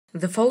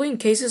The following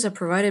cases are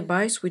provided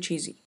by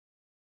SwitchEasy.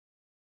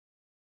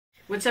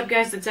 What's up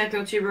guys,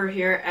 TheTechnoTuber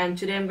here, and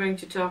today I'm going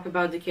to talk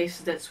about the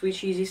cases that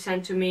SwitchEasy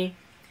sent to me.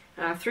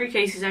 3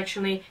 cases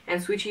actually,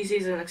 and SwitchEasy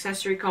is an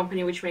accessory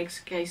company which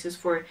makes cases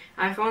for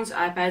iPhones,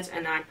 iPads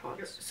and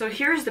iPods. So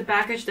here's the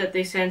package that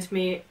they sent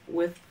me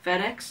with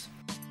FedEx.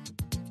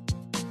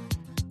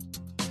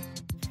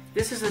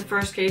 This is the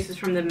first case, it's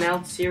from the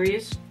Melt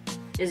series.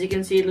 As you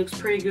can see, it looks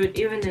pretty good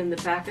even in the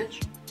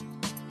package.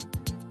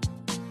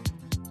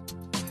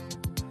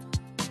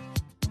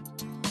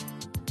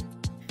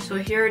 So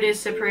here it is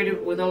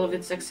separated with all of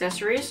its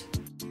accessories.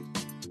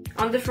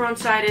 On the front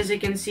side, as you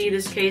can see,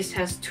 this case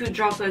has 2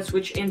 droplets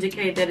which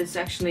indicate that it's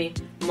actually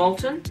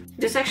molten.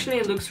 This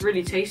actually looks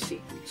really tasty.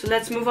 So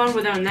let's move on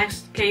with our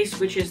next case,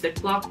 which is the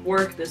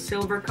Clockwork, the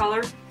silver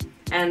color.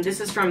 And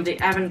this is from the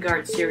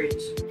Avant-Garde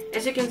series.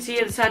 As you can see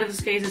at the side of this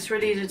case, it's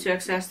really easy to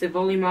access the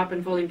volume up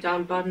and volume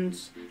down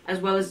buttons, as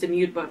well as the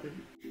mute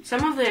button.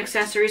 Some of the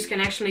accessories can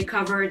actually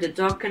cover the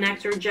dock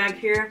connector jack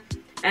here,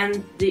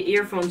 and the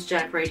earphones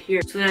jack right here,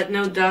 so that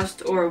no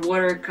dust or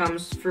water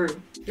comes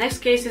through. Next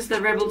case is the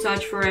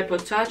RebelTouch for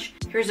iPod Touch.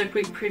 Here's a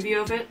quick preview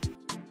of it.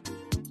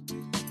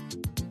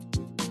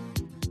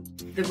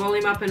 The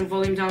volume up and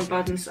volume down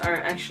buttons are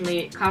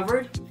actually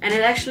covered, and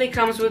it actually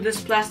comes with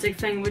this plastic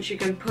thing which you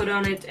can put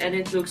on it and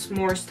it looks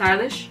more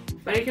stylish,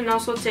 but you can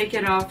also take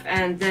it off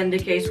and then the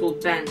case will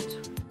bend.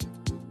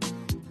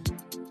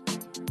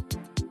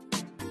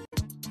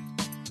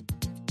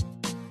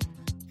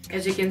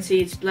 As you can see,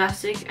 it's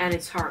plastic and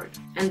it's hard.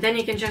 And then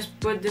you can just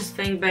put this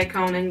thing back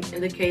on and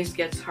the case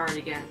gets hard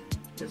again.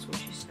 That's what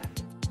she said.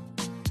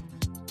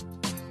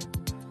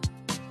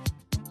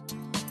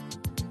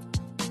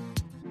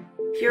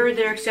 Here are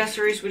their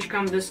accessories which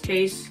come with this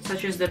case,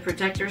 such as the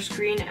protector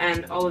screen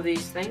and all of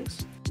these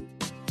things.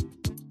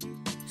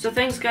 So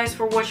thanks guys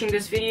for watching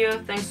this video.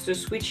 Thanks to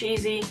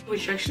SwitchEasy,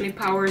 which actually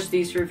powers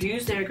these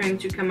reviews that are going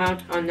to come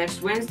out on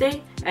next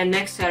Wednesday and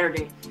next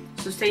Saturday.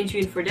 So stay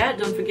tuned for that.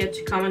 Don't forget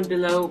to comment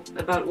below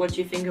about what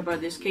you think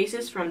about these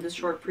cases from this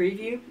short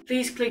preview.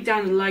 Please click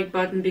down the like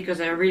button because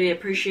I really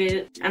appreciate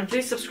it. And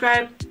please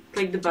subscribe,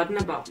 click the button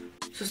above.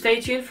 So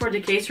stay tuned for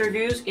the case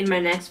reviews in my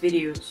next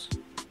videos.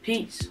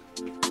 Peace.